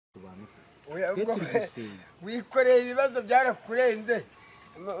wikoreye ibibazo byarakurenze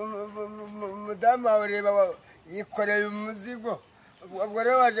umudamu wawe reba yikoreye umuzigo ubwo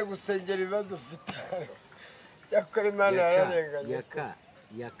rero waje gusengera ibibazo ufite cyakora Imana yararenganye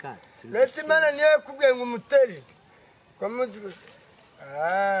yaka mbese Imana niyo yakubwiye ngo umutere kwa muzigo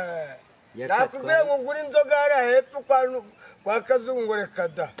nakubwira ngo ngure inzoga hariya hepfo kwa kazungu ngo reka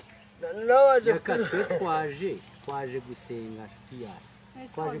da nawe waje twaje gusenga nshuti yawe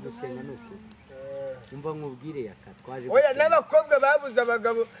twaje gusenga nuko umva nkubwire yaka twaje oya n'abakobwa babuze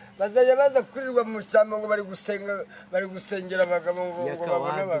abagabo bazajya baza kurirwa mu cyamba ngo bari gusengera abagabo ngo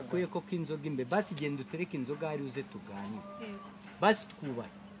babone abagabo kuye ko inzoga imbe basi genda utereke inzoga hari uze tuganire basi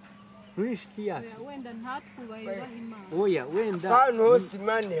twubahe nshuti yawe wenda ntatwubahe Imana oya wenda hano hose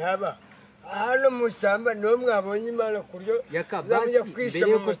Imana ihaba hano mu cyamba niho mwabonye Imana kuryo yaka basi mbere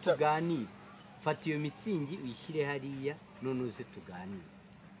yuko tuganire fata iyo mitsingi uyishyire hariya none uze tuganire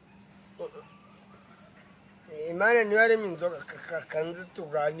Imana niyo yaremye inzoga kandi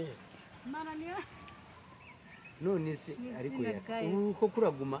tuganire Imana niyo none se ariko uko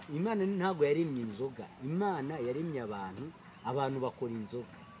kuraguma Imana ntabwo yaremye inzoga Imana yaremye abantu bakora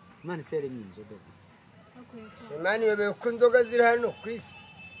inzoga Imana se yaremye inzoga Imana yobeye ko inzoga ziri hano ku isi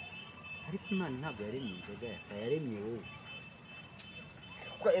ariko Imana ntabwo yaremye inzoga yaremye wowe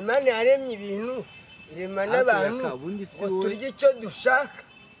ko Imana yaremye ibintu irema n'abantu ngo turye icyo dushaka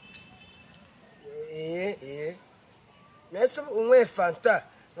nese unywe fanta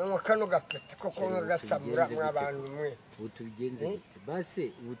nanywa kano gapeti koko nk'agasamura mw'abantu mwe ubu tubigenze base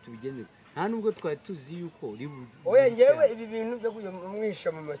ubu tubigenze nta nubwo twari tuzi yuko oya ngewe ibi bintu byo kujya mwisha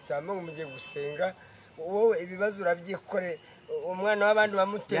mu mashyamba ngo mugiye gusenga wowe ibibazo urabyikore umwana w'abandi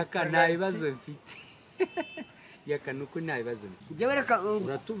bamutekana yaka nta bibazo mfite yaka nuko nta bibazo mfite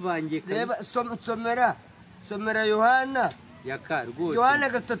uratuvangiye reba somera Yohana yaka rwose Yohana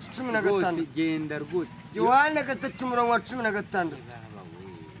 3:15 genda rwose Yohana 3:16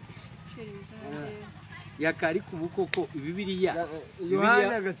 yaka ariko ubu koko Bibiliya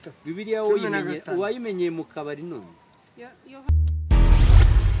Yohana Bibiliya wayimenyeye mu kabari none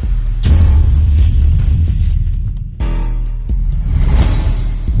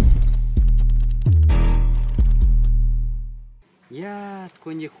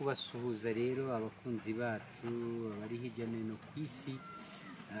twongeye kubasuhuza rero abakunzi bacu bari hirya no hino ku isi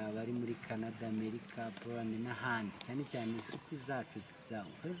bari muri Canada, Amerika, Poland n'ahandi cyane cyane inshuti zacu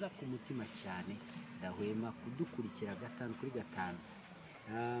zaheza ku mutima cyane dahwema kudukurikira 5 kuri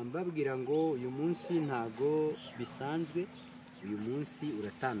 5 mbabwira ngo uyu munsi ntago bisanzwe uyu munsi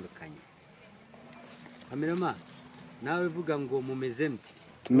uratandukanye kamerama nawe vuga ngo mumeze mute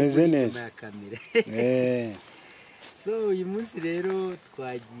tumeze neza so uyu munsi rero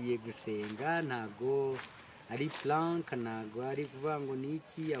twagiye gusenga ntago ari plan ntago ari kuvuga ngo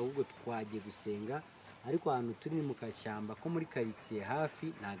niki ahubwo twagiye gusenga ariko ahantu turi mu kashyamba ko muri quartier hafi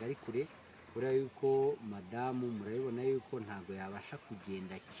ntago ari kure ura yuko madamu murabibona yuko ntago yabasha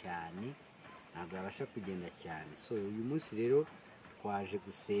kugenda cyane so uyu munsi rero twaje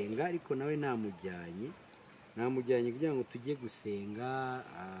gusenga ariko nawe namujyanye kugira ngo tujye gusenga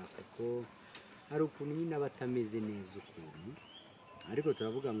kuko hari ukuntu nyine batameze neza ukuntu ariko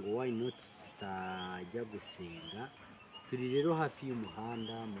turavuga ngo why not tutajya gusenga turi rero hafi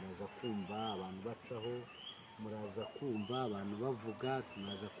y'umuhanda muraza kumva abantu bacaho muraza kumva abantu bavuga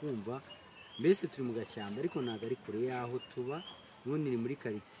muraza kumva mbese turi mu gashyamba ariko ntago ari kure y'aho tuba n'ubundi ni muri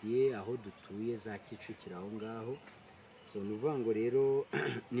quartier aho dutuye za Kicukiro aho ngaho so nuvuga ngo rero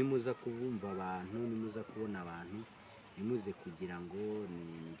nimuza kubumva abantu nimuza kubona abantu nimuze kugira ngo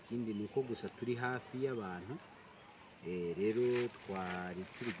ikindi nuko gusa turi hafi y'abantu rero twari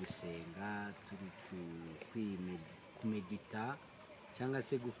turi gusenga turi kumedita cyangwa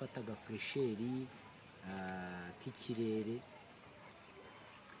se gufata agafresheri k'ikirere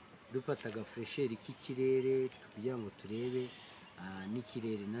dufata agafresheri k'ikirere kugira ngo turebe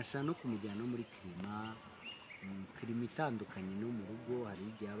n'ikirere nashaka no kumujyana muri klima itandukanye no mu rugo hari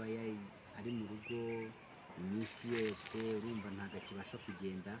igihe aba ari mu rugo iminsi yose urumva ntago akibasha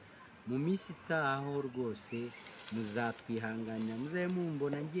kugenda mu minsi itaho rwose muzatwihanganira muzaye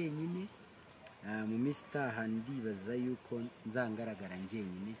mumbona njyenyine mu minsi itaha ndibaza yuko nzangaragara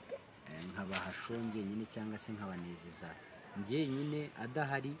njyenyine nkabahasho njyenyine cyangwa se nkabanezeza njyenyine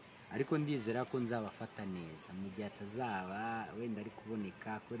adahari ariko ndizera ko nzabafata neza mu gihe atazaba wenda ari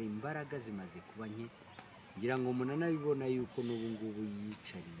kuboneka kore imbaraga zimaze kuba nke ngira ngo munanabibona yuko n'ubu ngubu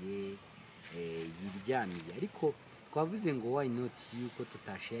yicariye yiryamiye ariko twavuze ngo why not yuko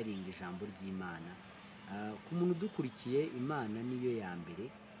tutasharinga ijambo ry'Imana ku muntu dukurikiye Imana niyo ya mbere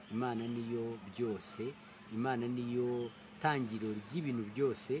Imana niyo byose Imana niyo tangiriro ry'ibintu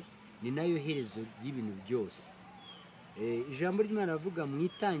byose ni nayo herezo ry'ibintu byose. Ijambo ry'Imana ravuga mu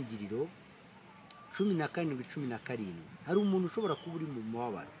itangiriro 17:17 hari umuntu ushobora kuba uri mu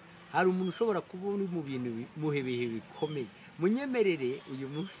mabara, hari umuntu ushobora kuba uri mu bintu muhebehe bikomeye. Munyemerere uyu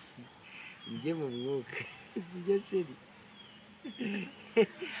munsi njye mu mwuka sibyo sheri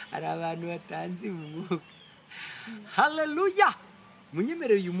hari abantu batanzi mu mwuka. Haleluya!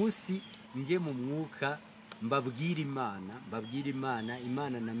 Munyemerere uyu munsi njye mu mwuka mbabwira Imana,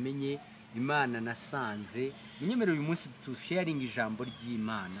 Imana namenye, Imana nasanze. Munyemerere uyu munsi tusharinga ijambo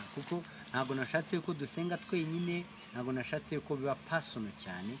ry'Imana, kuko ntabwo nashatse yuko dusenga twenyine, ntabwo nashatse yuko biba personal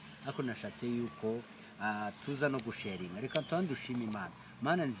cyane, ariko nashatse yuko tuza no gusharinga. Reka dushime Imana.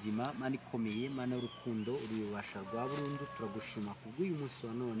 Mana nzima, Mana ikomeye, Mana y'urukundo, urubasha rwa burundu, turagushima kubw'uyu munsi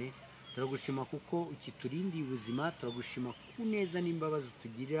wa none, turagushima kuko ukiturindiye ubuzima, turagushima ku neza n'imbabazi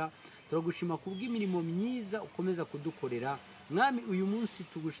utugirira, turagushima kubw'imirimo myiza ukomeza kudukorera. Mwami, uyu munsi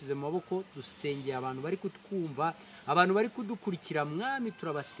tugushize mu maboko, dusengeye abantu bari kutwumva, abantu bari kudukurikira. Mwami,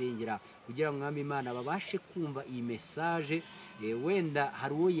 turabasengera kugira ngo Mwami Imana babashe kumva iyi message. Wenda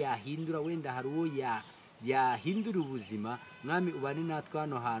hari uwo yahindura, wenda hari uwo yahindura ubuzima. Mwami, ubane natwe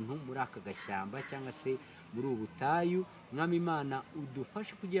hano hantu muri aka gashyamba cyangwa se muri ubu butayu. Mwami Imana,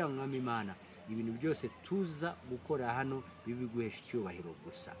 udufashe kugira ngo Mwami Imana ibintu byose tuza gukora hano bibiguhesha icyubahiro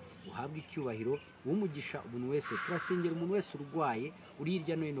gusa. Uhabwe icyubahiro, umugisha umuntu wese. Turasengera umuntu wese urwaye uri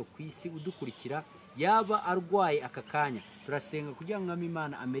hirya no hino ku isi udukurikira, yaba arwaye aka kanya, turasenga kugira ngo Mwami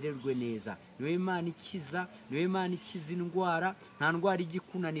Imana amererwe neza. Niwe Imana ikiza, niwe Imana ikiza indwara, nta ndwara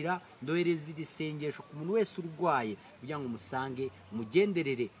igikunanira. Ndohereza iri sengesho ku muntu wese urwaye kugira ngo umusange,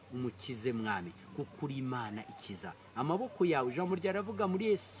 umugenderere, umukize Mwami, kuko uri Imana ikiza. Amaboko yawe, ijambo ryaravuga muri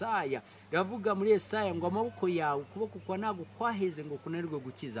Yesaya ngo amaboko yawe, ukuboko kwa ntabwo kwaheze ngo kunanirwe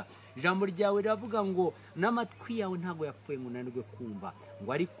gukiza. Ijambo ryawe riravuga ngo n'amatwi yawe ntabwo yapfuye ngo unanirwe kumva,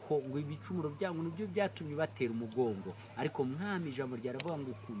 ngo ariko ngo ibicumuro byawe nibyo byatumye batera umugongo. Ariko Mwami, ijambo ryaravuga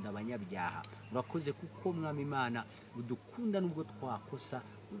ngo ukunda abanyabyaha. Urakoze kuko Mwami Imana udukunda nubwo twakosa,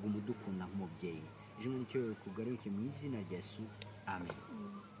 ubwo umudukunda nk'umubyeyi. Ijambo nicyo kugaruke mu izina rya Yesu, amen.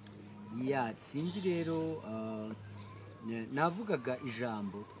 Sinzi rero navugaga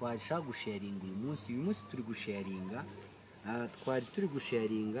ijambo twashaka gusharinga uyu munsi. Uyu munsi turi gusharinga, twari turi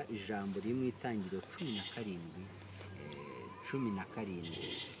gusharinga ijambo riri mu itangiriro 17:17.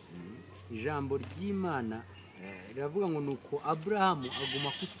 Ijambo ry'Imana riravuga ngo nuko Aburahamu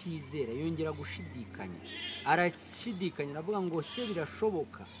aguma kutizera, yongera gushidikanya, arashidikanya, aravuga ngo se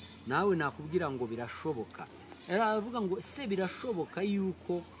birashoboka? Nawe nakubwira ngo birashoboka. Aravuga ngo se birashoboka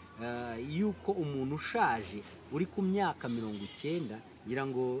yuko umuntu ushaje uri ku myaka 90, ngira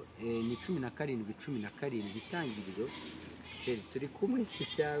ngo ni 17:17 itangiriro. Turi kumwe se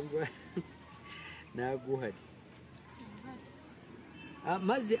cyangwa naguhari?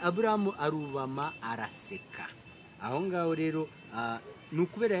 Maze Aburahamu arubama araseka. Aho ngaho rero ni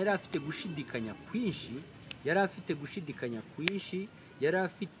ukubera yari afite gushidikanya kwinshi, yari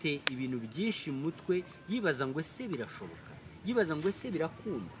afite ibintu byinshi mu mutwe, yibaza ngo ese birashoboka, yibaza ngo ese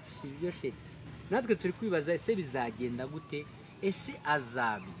birakunda. Sibyo sheri? Natwe turi kwibaza, ese bizagenda gute? Ese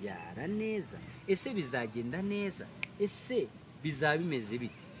azabyara neza? Ese bizagenda neza? Ese bizaba bimeze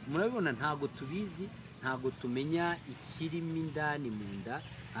bite? Murabibona, ntago tubizi, ntago tumenya ikirimo indani mu nda,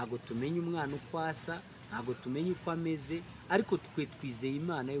 ntago tumenya umwana uko asa, ntago tumenya uko ameze, ariko twe twizeye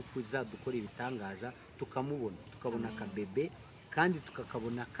Imana yuko izadukora ibitangaza, tukamubona, tukabona akabebe kandi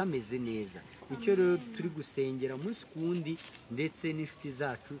tukakabona kameze neza. Icyo rero turi gusengera umunsi ku wundi, ndetse n'inshuti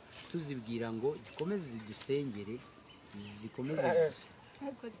zacu tuzibwira ngo zikomeze zidusengere, zikomeze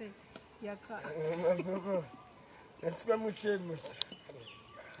Murakoze yaka nasiba mucemusa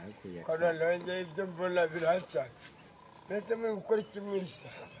ariko kana nanjye ibyo mbona biraca, mbese muri gukora ikimwisha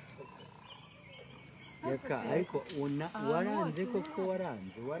yaka. Ariko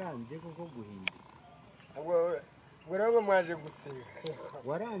waranze koko guhinduka. Ngo mwaje gusenga,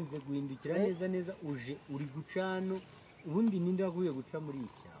 waranze guhindukira neza uje uri gucano. Ubundi ninde waguye guca muri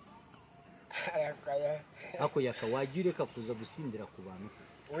ishyamba? Ako yaka, wajya ureka kuza gusindira ku bantu?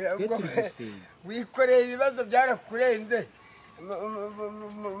 wikoreye ibibazo byarakurenze.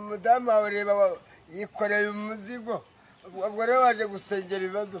 Umudamu wawe reba yikoreye umuzigo, ubwo rero waje gusengera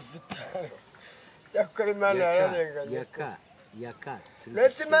ibibazo ufite. Cyakora Imana yararenganye. Yaka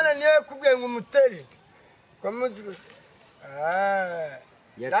mbese Imana niyo yakubwiye ngo umutere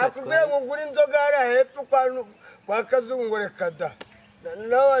nakubwira ngo ugure inzoga hariya hepfo kwa Kazungu, reka da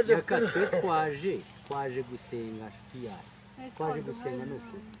nawe waje twaje gusenga nshuti yawe, twaje gusenga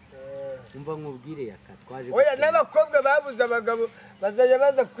n'ukuri. umva nkubwire yaka twaje oya n'abakobwa babuze abagabo bazajya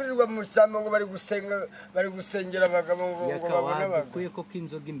baza kurirwa mu cyamba ngo bari gusengera abagabo ngo babone abagabo kuye ko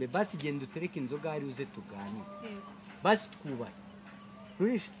inzoga imbe basi genda utereke inzoga ari uze tuganire basi twubahe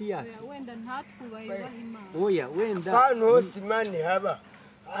nturi inshuti yacu wenda ntatwubahe Imana oya wenda hano hose Imana ihaba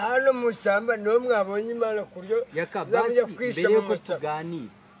hano mu cyamba niho mwabonye Imana kuryo yaka basi mbere yuko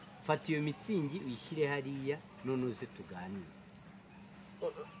tuganira fata iyo mitsingi uyishyire hariya none uze tuganire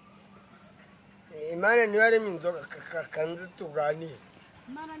Imana niyo yaremye inzoga kandi tuganire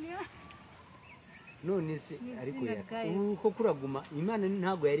Imana niyo none se ariko uko kuraguma Imana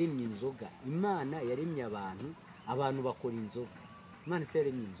ntabwo yaremye inzoga Imana yaremye abantu bakora inzoga Imana se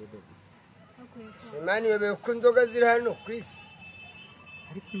yaremye inzoga Imana yebeye ko inzoga ziri hano ku isi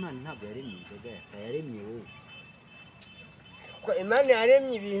ariko Imana ntabwo yaremye inzoga yaremye wowe ko Imana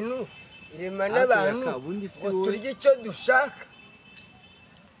yaremye ibintu irema n'abantu ngo turye icyo dushaka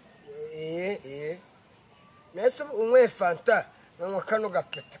nese unywe fanta nanywa kano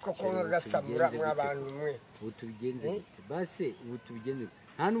gapeti koko nk'agasamura mw'abantu mwe ubu tubigenze gute base ubu tubigenze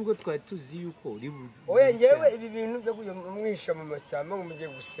nta nubwo twari tuzi yuko uri oya ngewe ibi bintu byo kujya mwisha mu mashyamba ngo mugiye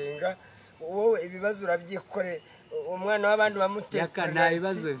gusenga wowe ibibazo urabyikore umwana w'abandi bamuteka yaka nta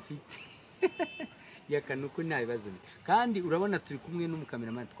bibazo mfite yaka nuko nta bibazo mfite kandi urabona turi kumwe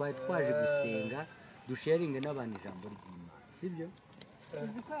n'umukameramani twari twaje gusenga dusharinga n'abantu ijambo ry'Imana sibyo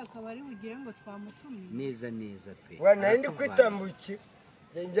uzi ko akaba ari bugire ngo twamutumiye neza pe nari ndi kwitambuki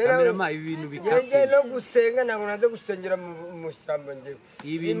kamerama ibi bintu bikate no gusenga ntabwo naze gusengera mu shyamba ngewe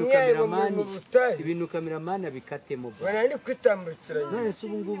ibintu kameramani abikatemo nari ndi kwitambukira none se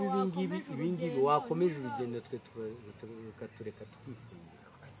ubu ngubu ibingibi wakomeje urugendo twe tukatureka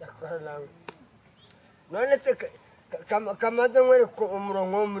tukisengera none se kamaze nkwereka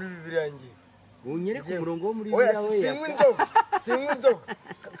umurongo wo muri Bibiliya ngiye unyereka umurongo wo muri Bibiliya we sinywa inzoga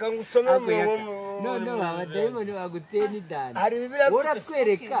kangusomera umurongo none abadayimoni baguteye n'idani hari Bibiliya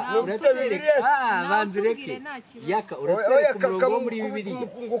uratwereka banza ureke yaka uratwereka umurongo wo muri Bibiliya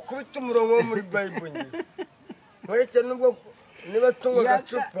ngo ukubite umurongo wo muri Bible ngiye nkoreke nubwo niba tunywa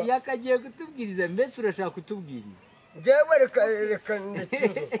agacupa yakagiye kutubwiriza mbese urashaka kutubwiriza ngewe reka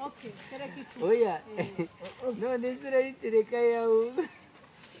ndekere oya none se urayitereka yawe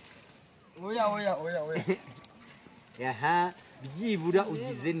oya aha byibura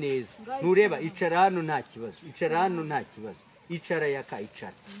ugize neza ntureba icara hano nta kibazo icara yaka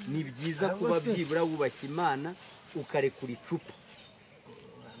icara ni byiza kuba byibura wubashye Imana ukarekura icupa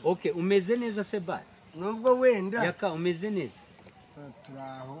umeze neza se bari nubwo wenda yaka umeze neza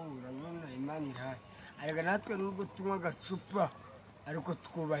turahura none Imana ihari ariko natwe nubwo tunywa agacupa ariko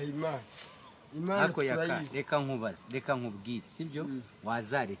twubaha Imana ariko yaka reka nkubwire sibyo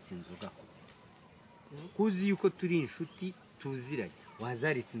wazaretse inzoga kuzi yuko turi inshuti tuziranye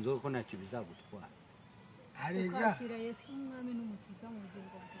wazaretse inzoga ko ntacyo bizagutwara arega Yesu umwami n'umukiza mu bugingo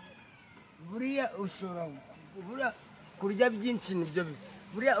bwawe buriya ushobora kurya byinshi nibyo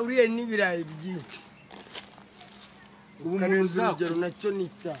buriya uriye n'ibirayi byinshi umuntu urugero nacyo ni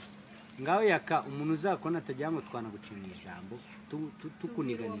icyaha ngaho yaka umuntu uzakona atagira ngo twanagucira ijambo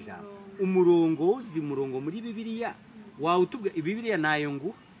tukunigana ijambo umurongo muri Bibiliya wawe utubwira Bibiliya nayo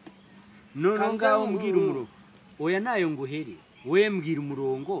nguha none ngaho mbwira umurongo oya nayo nguhere we mbwira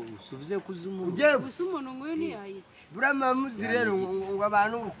umurongo usubize kuzi umuntu nguyu ntiyayica buriya mamuzi rero ngo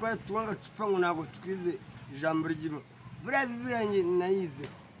abantu gukora tunywa agacupa ngo ntabwo twize ijambo ry'Imana buriya Bibiliya nayize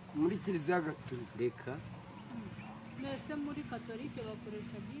muri kiliziya gatolika reka mbese muri katolike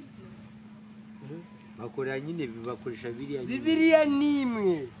bakoresha Bibiliya bakoresha Bibiliya ni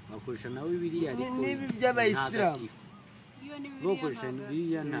imwe bakoresha nawe Bibiliya ariko n'ibi by'abayisilamu bakoresha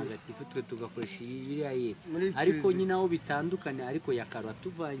Bibiliya ntagatifu twe tugakoresha Bibiliya ye ariko nyine aho bitandukanye ariko yakara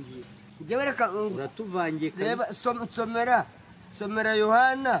uratuvangiye reba somera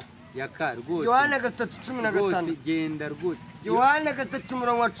Yohana yaka rwose Yohana 3:16 genda rwose Yohana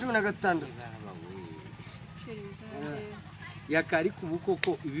 3:16 yaka ariko ubu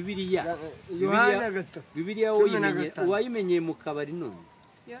koko Bibiliya Yohana Bibiliya wayimenyeye mu kabari none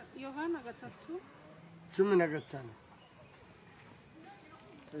Yohana 3:15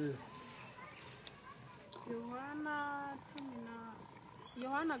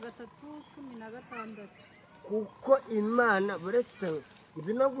 Yohana 3:16 kuko Imana buretse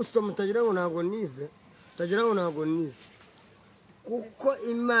nzi no gusoma utagira ngo ntabwo nize kuko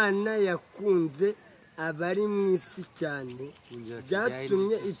Imana yakunze abari mu isi cyane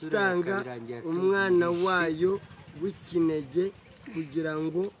byatumye itanga umwana wayo w'ikinege kugira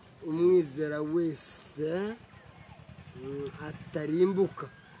ngo umwizera wese atarimbuka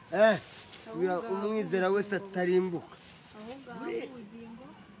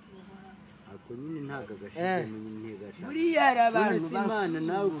nyine ntago agashizemo nyine gashaka buriya hari abantu Imana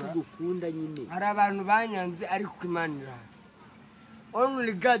nawe kugukunda nyine hari abantu banyanze ariko Imana irahari.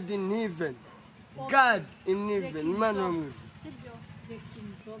 Only God in heaven, God in heaven, Imana wo mu ijuru. sibyo reka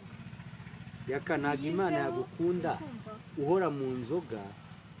inzoga Yaka ntago Imana yagukunda uhora mu nzoga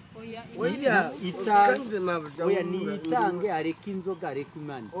Oya itange mabuja. oya niyitange areka inzoga areka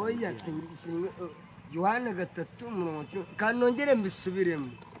Imana Oya Yohana 3:10 kanongere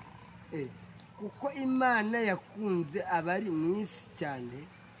mbisubiremo. Kuko Imana yakunze abari mu isi cyane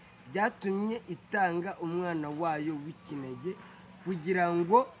byatumye itanga umwana wayo w'ikinege kugira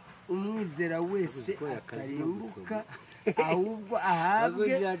ngo umwizera wese atarimbuka ahubwo ahabwe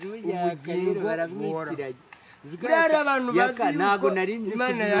ubugingo buhoraho. Buriya abantu bazi ntago yuko nari nzi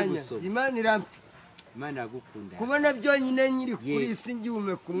Imana yanyanze, Imana irampe Imana yagukunda kubona byonyine nyiri kuri isi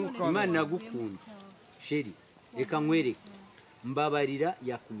ngihumeka umwuka wawe. Imana yagukunda sheri reka nkwereke mbabarira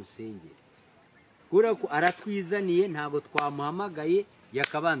yakumusengera kubera ko aratwizaniye ntabwo twamuhamagaye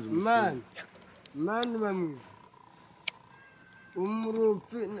yakabanza umusenge Imana bamwiza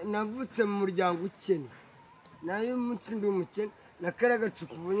umurupi navutse mu muryango ukene nayo umunsi ndi umukene nakara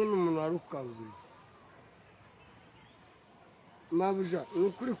agacupa ubonye n'umuntu wari ukanguriye mabuja ni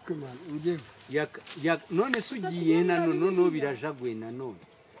ukuri kw'Imana ngewe none se ugiye noneho birajaguye nanone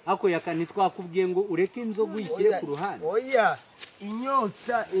ako yaka ntitwakubwiye ngo ureke inzoga uyishyire ku ruhande. Oya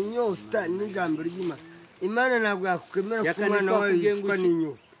inyota n'ijambo ry'Imana. Imana ntabwo yakwemera ko umwana wawe yicwa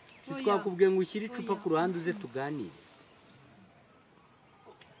n'inyota. Twakubwiye ngo ushyire icupa ku ruhande uze tuganire.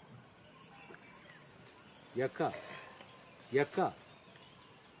 Yaka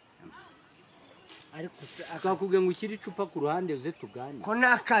ariko twakubwiye ngo ushyire icupa ku ruhande uze tuganire. Ko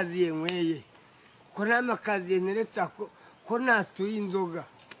nta kazi yenyweye, ko nta makazi yeneretse, ko natuye inzoga.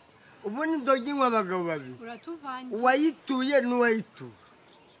 Ubundi inzoga inywa abagabo babiri, uwayituye n'uwayituye.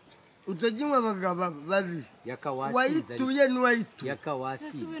 Inzoga inywa abagabo babiri, uwayituye n'uwayituye. Yaka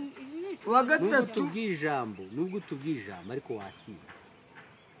wasinze. Uwa gatatu nubwo utubwiye ijambo ariko wasinze.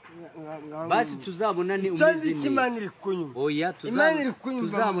 Basi tuzabonane umeze neza. Imana iri kunyuma. Oya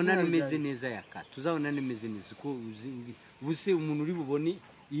tuzabonane umeze neza yaka. Tuzabonane umeze neza ko ubuse umuntu uri bubone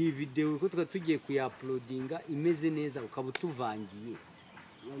iyi video ko tugiye kuyaplodinga imeze neza ukaba utuvangiye.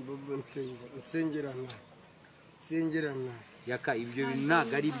 Nsengerana. Yaka ibyo bintu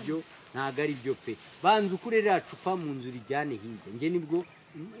ntago ari byo pe. Banza ukurera cupa mu nzu rijyane hirya. Nge nibwo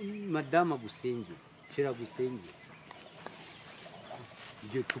madama gusengera. Shira gusengera.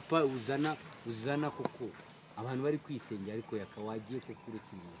 Ibyo cupa uzana koko abantu bari kwisengera ariko yaka wagiye ko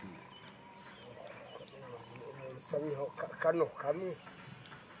kureka ibintu. Kano kamwe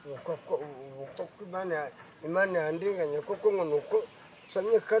koko Imana yandinganya koko ngo nuko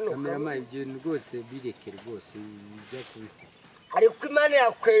samye kano kamera ibyo rwose bireke rwose bijya kubita. Ariko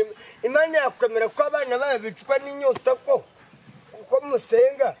Imana yakwemera ko abana bayo bicwa n'inyota ko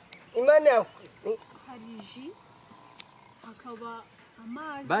musenga. Imana hariji hakaba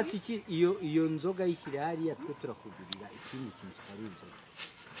amazi. Basi iyo nzoga yishyira hariya twe turakugurira ikindi kintu kitari inzoga.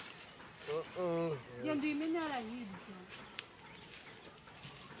 Genda uyimenya arahirya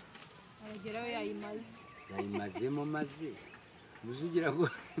arageraho yayimazemo maze muzugira ngo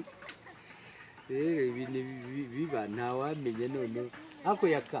rero ibintu biba ntawamenye noneho ako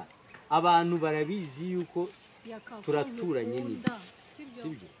yaka abantu barabizi yuko turaturanye n'ibyo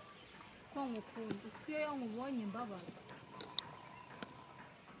sibyo ko ngukunda iyo nkubonye mbabara.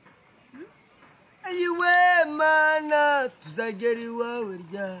 Ayiwe Mana tuzagera iwawe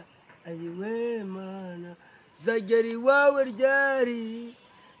ryari, ayiwe Mana tuzagera iwawe ryari,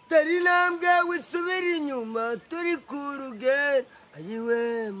 tari intambwe wisubira inyuma turi ku rugendo, ayiwe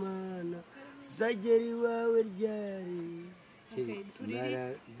Mana tuzagera iwawe ryari.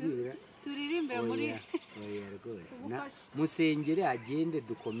 Turirimbira muri oya rwose musengere agende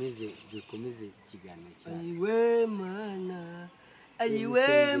dukomeze ikiganiro cyacu. Ayiwe Mana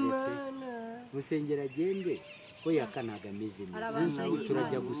ayiwe Mana musengera agende ko yakanaga ameze neza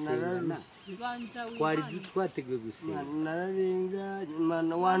turajya gusengana twari twateguye gusenga nararenga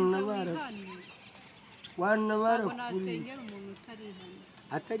Imana wanabara kuri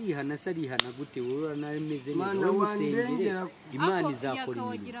atarihana sarihana gute wowe narimeze neza musengere Imana izakora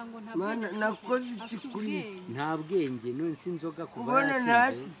Imana nakoze iki kuri nta bwenge none sinzoga kubona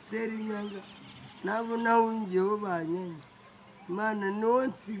ntashisera inyanga nabo nawungiyeho banyanye. Imana niwo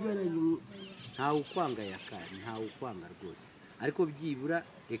nsigaranye. Ntawe ukwanga yakari ntawe ukwanga rwose ariko byibura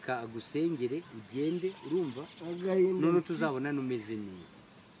reka agusengere ugende urumva none tuzabona numeze neza.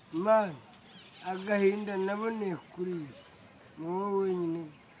 Imana agahinda naboneye kuri isi wowe wenyine.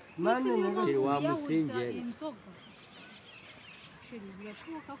 Imana nyagasani wamusengere sheri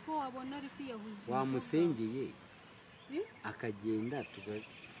birashoboka ko wabona ari kwiyahuza wamusengeye akagenda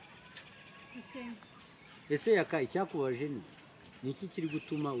ese yaka icyakubaje ni iki kiri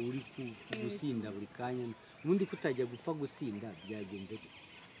gutuma uri gusinda buri kanya ubundi kutajya gupfa gusinda byagenze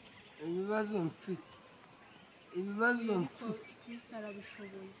ibibazo mfite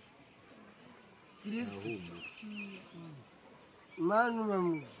arabishoboye Kristo Mana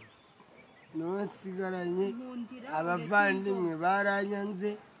bamuje niwe nsigaranye abavandimwe baranyanze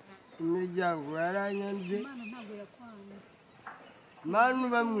imiryango yaranyanze Imana ntabwo yakwanze Mana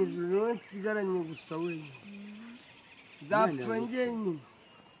bamuje niwe nsigaranye gusa wenyine zapfa njyenyine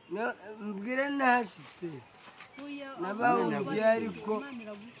mbwire nahashise nabawubwiye ariko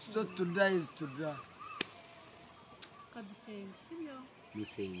so to die is to die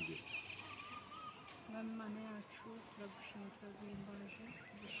musenge Mana yacu turagushimira guhimbaje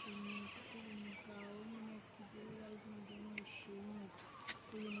dushimiye ubuntu bwawe nyine kugirira izina n'ishimwe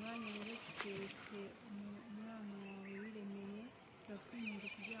uyu mwanya rero tukeretse umwana wawe wiremeye turakwinginze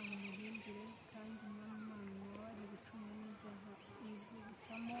kugira ngo umuhindure kandi Mana wawe ari gucunga n'ibyaha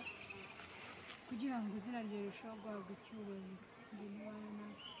yivugamo kugira ngo izina ryawe rirusheho guhabwa icyubahiro ngwino ubane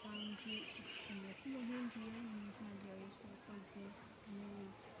natwe kandi dushimira ko umuhinduye mu izina rya Yesu Murakoze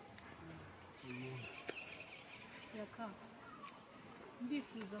Yaka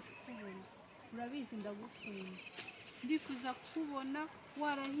ndifuza kukubona urabizi ndagukunda ndifuza kukubona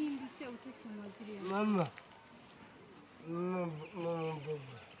warahindutse utakinywa ziriya mama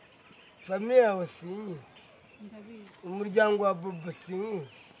famiye yawe sinyizi ndabizi umuryango wa bobo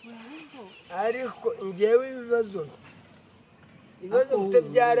sinyizi urabwo ariko njyewe ibibazo mfite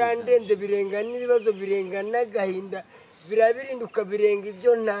byarandenze birenga n'ibibazo birenga n'agahinda birabirinduka birenga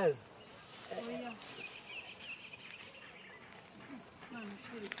ibyo ntazi oya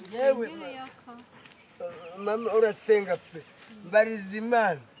yewe mama urasenga pe mbariza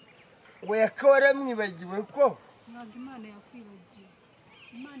Imana ngo yaka waramwibagiwe ko ntabwo Imana yakwibagiwe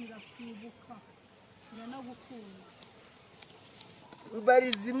Imana irakwibuka iranagukunda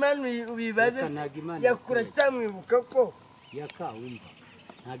mbariza Imana ubibaze yakura cyamwibuka ko yaka wumva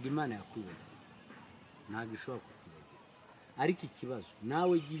ntabwo Imana yakwibagiwe ntabwo ishobora kukwibagiwe ariko ikibazo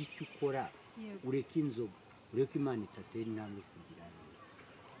nawe gira icyo ukora ureke inzoga ureke Imana itatera intambwe kugira neza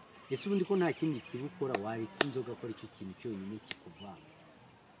ese ubundi ko nta kindi kibi ukora waretse inzoga ko aricyo kintu cyonyine kikuvanga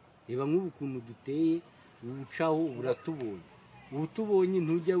reba nk'ubu ukuntu duteye ucaho uratubonye ubutubonye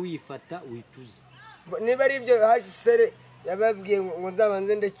ntujya wifata wituze niba ari ibyo hashisere yababwiye ngo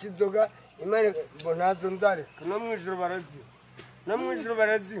nzabanze ndeke inzoga Imana ngo ntazo nzareka no mu ijoro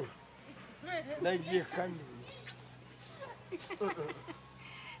barazinywa ndagiye kandi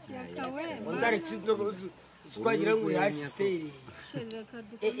ndareke inzoga twagira ngo hashisere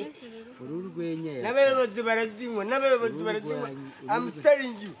uru rwenya n'abayobozi barazinywa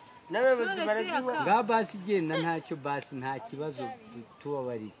amutaringiwe n'abayobozi barazinywa nga basi genda ntacyo basi nta kibazo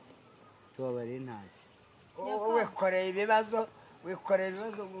tubabarire ntacyo wikoreye ibibazo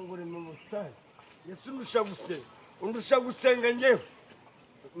ngo uri mu butayu yesu undusha gusenga njyewe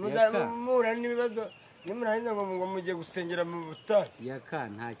muzamura n'ibibazo nimurangiza ngo mugiye gusengera mu butayu yaka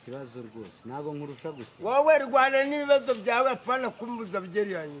nta kibazo rwose ntabwo nkurusha gusenga wowe rwana n'ibibazo byawe apana kumbuza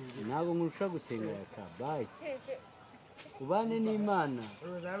byeriyanyije ntabwo nkurusha gusenga yaka bayi ubane n'Imana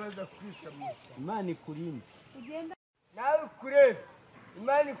Imana ikurinde nawe kurebe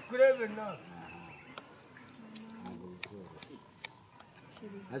Imana ikurebe nawe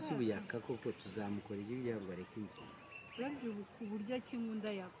hasi ubu yaka koko tuzamukora ibyo kugira ngo areke inzoga urabyibuka uburyo akinkunda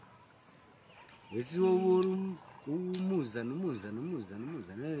yaka ese wowe umuzana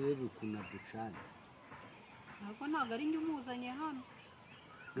rero ukuntu aducana ntabwo ari njye umuzanye hano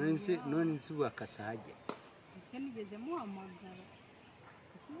none se ubu akasahajya ese nigeze muhamagara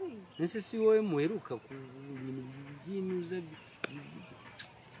ese si wowe muheruka ku bintu by'inuza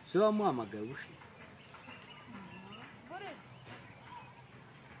si wamuhamagaye ubushize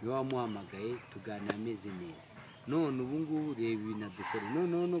niwe wamuhamagaye tuganira ameze neza none ubu ngubu reba ibintu adukora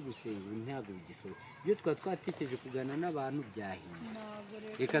noneho no gusenga ntabwo bigishoboka ibyo twari twatekereje kuganira n'abantu byahinduye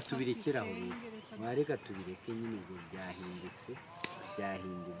reka tubirekeraho rero reka tubireke nyine ngo byahindutse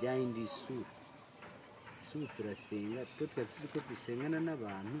byahinduye isura ubu turasenga two twari tuzi ko dusengana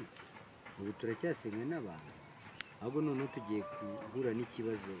n'abantu ubu turacyasenga n'abantu ahubwo noneho tugiye guhura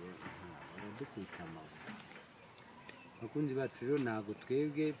n'ikibazo baradukubita amabuye abakunzi bacu rero ntabwo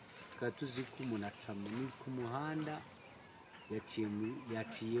twebwe tukaba tuzi ko umuntu aca ku muhanda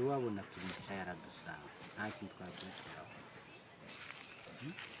yaciye wabona turicaye aradusanga nta kintu twakurikiraho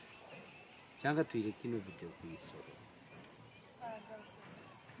cyangwa tuyireke ino videwo kuyisoro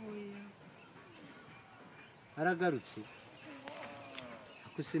aragarutse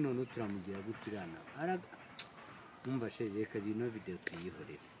ariko se none turamugira gutirana numva sheje reka ino video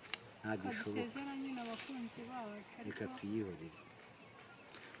tuyihorere ntabwo ishoboka dusezeranye n'abakunzi bacu reka tuyihorere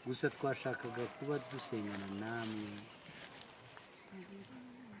gusa twashakaga kuba dusengana namwe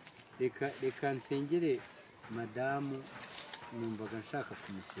reka nsengere madamu numvaga nshaka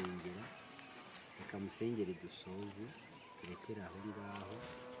kumusengera reka musengere dusoze turekere aho ngaho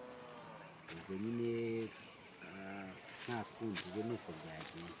ubwo nyine nta kundi ubwo nuko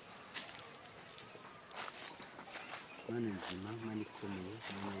byagiye Mana nzima Mana ikomeye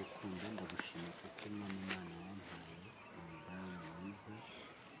Mana y'ukunda ndagushimira kuko Mana Imana wampaye umudamu mwiza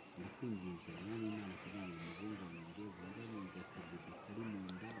ndakwinginze Mana Imana kugira ngo umubungabunge ubungabunge akabido kari mu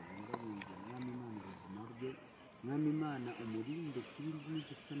nda ubungabunge Mana Imana ubuzima bwe Mana Imana umurinde kibi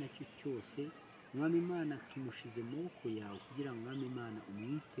n'igisa nacyo cyose Mwami Imana tumushize mu maboko yawe kugira ngo Mwami Imana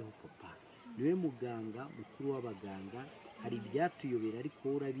umwiteho papa niwe muganga mukuru w'abaganga hari ibyatuyobera ariko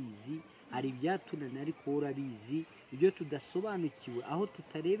urabizi hari ibyatunana ariko urabizi ibyo tudasobanukiwe aho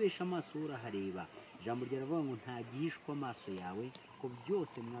tutarebesha amaso urahareba ijambo ryaravuga ngo nta gihishwa amaso yawe ko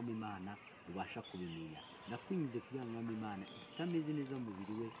byose Mwami Imana ubasha kubimenya ndakwinze kugira ngo Mwami Imana itameze neza mu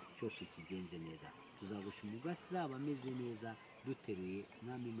mubiri we cyose ukigenze neza tuzagushima ubwo ameze neza duteruye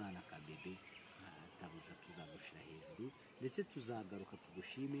Mwami Imana ka bebe tabuza tuzagushira hejuru ndetse tuzagaruka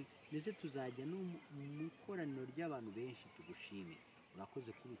tugushime ndetse tuzajya no mu koraniro ry'abantu benshi tugushime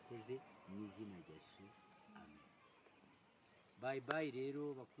urakoze kubikoze mu izina rya Yesu amen bye bye rero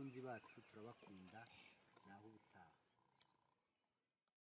bakunzi bacu turabakunda